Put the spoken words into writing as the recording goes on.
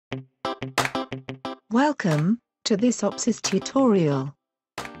Welcome to this OPSIS tutorial.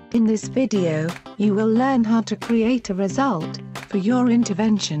 In this video, you will learn how to create a result for your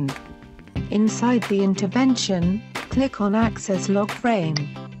intervention. Inside the intervention, click on Access Log Frame.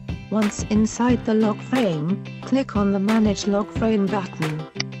 Once inside the log frame, click on the Manage Log Frame button.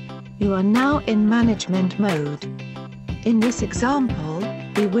 You are now in management mode. In this example,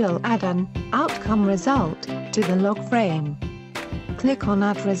 we will add an outcome result to the log frame. Click on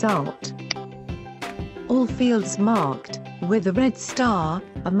Add Result. All fields marked with a red star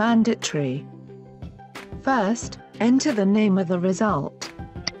are mandatory. First, enter the name of the result.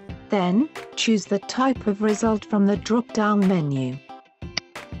 Then, choose the type of result from the drop-down menu.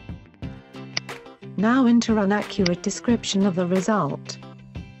 Now enter an accurate description of the result.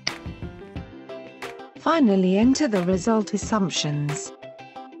 Finally, enter the result assumptions.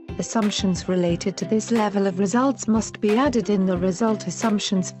 Assumptions related to this level of results must be added in the Result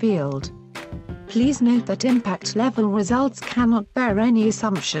Assumptions field. Please note that impact level results cannot bear any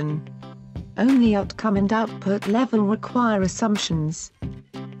assumption. Only outcome and output level require assumptions.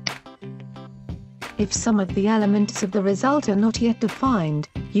 If some of the elements of the result are not yet defined,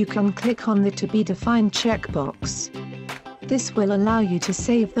 you can click on the To Be Defined checkbox. This will allow you to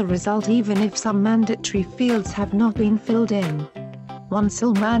save the result even if some mandatory fields have not been filled in. Once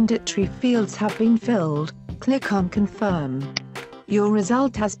all mandatory fields have been filled, click on Confirm. Your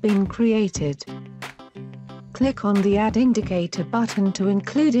result has been created. Click on the Add Indicator button to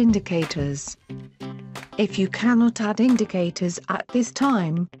include indicators. If you cannot add indicators at this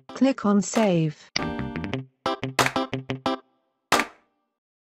time, click on Save.